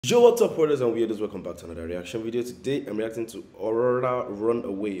Yo, what's up, brothers and weirdos? Welcome back to another reaction video. Today, I'm reacting to AURORA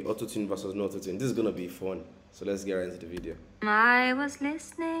Runaway, AUTOTUNE versus no AUTOTUNE. This is gonna be fun, so let's get right into the video. I was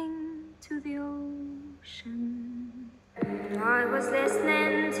listening to the ocean. I was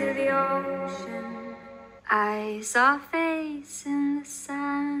listening to the ocean. I saw a face in the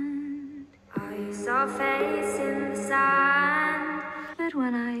sand. I saw a face in the sand. But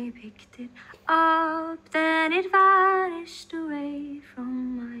when I picked it up, then it vanished away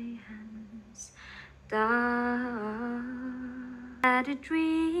from my hands. I had a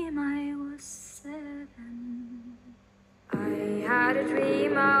dream I was 7. I had a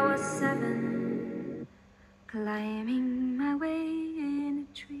dream I was 7, climbing my way in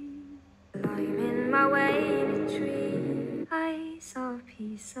a tree. Climbing my way in a tree. I saw a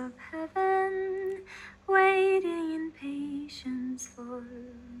piece of heaven waiting in patience for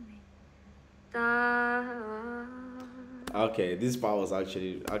me. Okay, this part was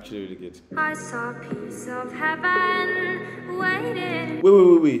actually really good. I saw a piece of heaven waiting.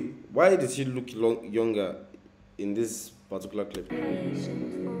 Wait. Why did she look younger in this particular clip?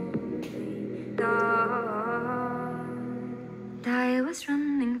 Patient for me. I was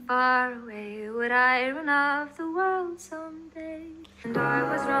running far away. Would I run off the world someday? And I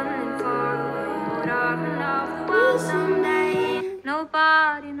was running far away. Would I run off the world someday?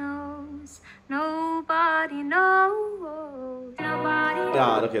 Nobody knows. Nobody knows. Nobody knows.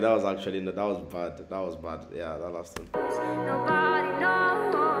 Yeah, okay, that was actually that was bad. That was bad. Yeah, that last one. Nobody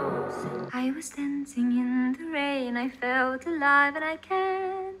knows. I was dancing in the rain. I felt alive and I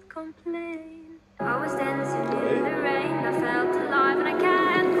can't complain. I was dancing in the rain. I felt alive and I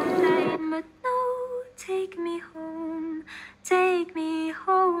can't complain. But no, take me home. Take me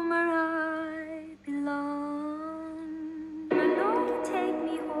home where I belong. But no, take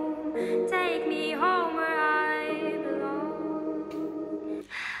me home. Take me home where I belong.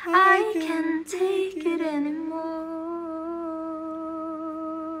 I can't take it anymore.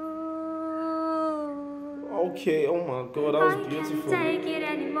 Okay, oh my god, that was beautiful. I can't take it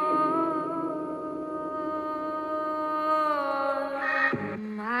anymore.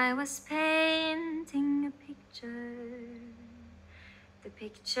 I was painting a picture. The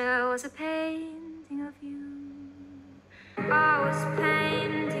picture was a painting of you. I was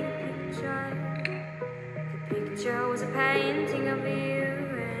painting a picture. The picture was a painting of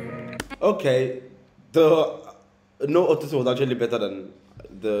you. Okay, the no AUTOTUNE was actually better than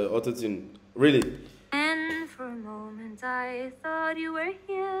the AUTOTUNE. Really? And for a moment I thought you were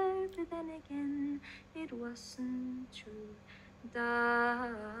here, but then again it wasn't true.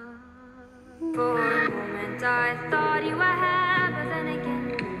 For a moment I thought you were here, but then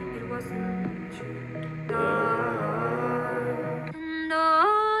again it wasn't true. And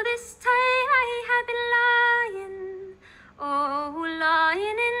all this time I have been lying, oh,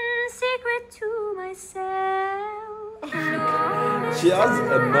 lying in secret to myself. She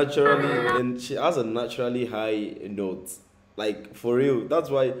has a naturally high note, like for real. That's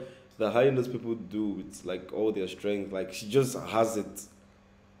why the high notes people do with like all their strength, like she just has it.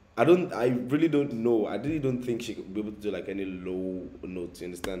 I really don't know. I really don't think she could be able to do like any low notes, you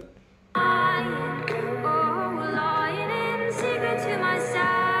understand? Lying in secret to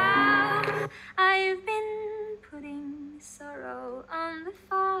myself. I've been putting sorrow on the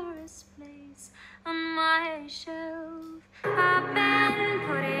forest place on my shelf. I've been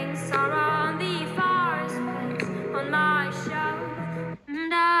putting sorrow on the forest place on my shelf.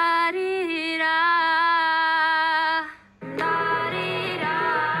 Da-dee-da, da-dee-da.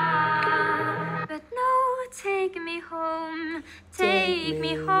 But no, take me home. Take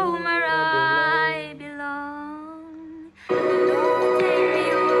me home where I belong. Take me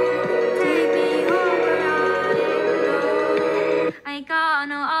home where I belong. I got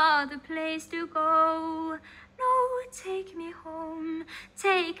no other place to go. No, take me home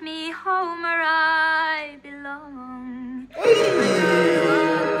where I belong. I got no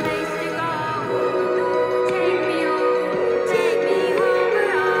other place to go. Take me home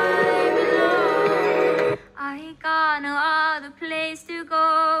where I belong. I got no other place to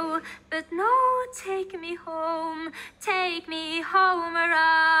go, but no, take me home where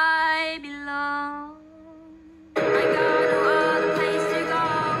I belong. I got no other place to go.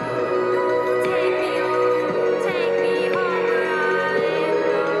 Take me home where I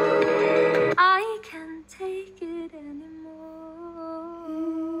belong. I can't take it anymore.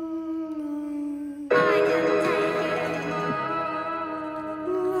 I can't take it anymore.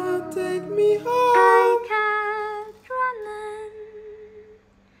 Take me home. I kept running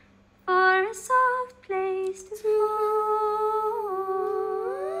for a soft place to fall,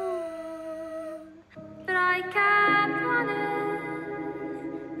 but I kept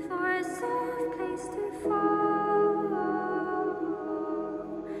running place to fall,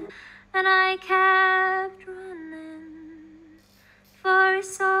 and I kept running for a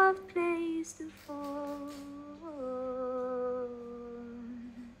soft place to fall,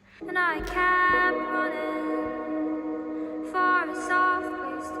 and I kept running for a soft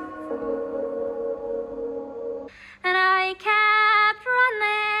place to fall, and I kept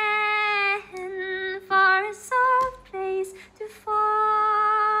running for a soft place to fall.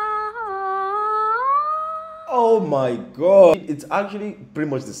 Oh my god. It's actually pretty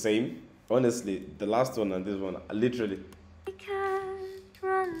much the same. Honestly, the last one and this one, literally. I kept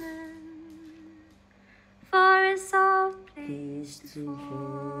running for a soft place to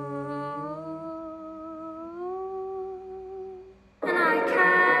fall, and I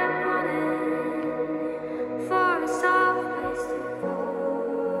kept running for a soft place to fall.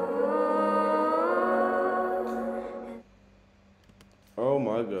 Oh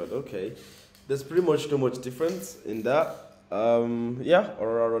my god, okay. There's pretty much no much difference in that. Yeah,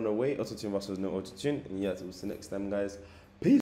 Aurora Runaway, AUTOTUNE versus no AUTOTUNE. And yeah, so we'll see you next time, guys.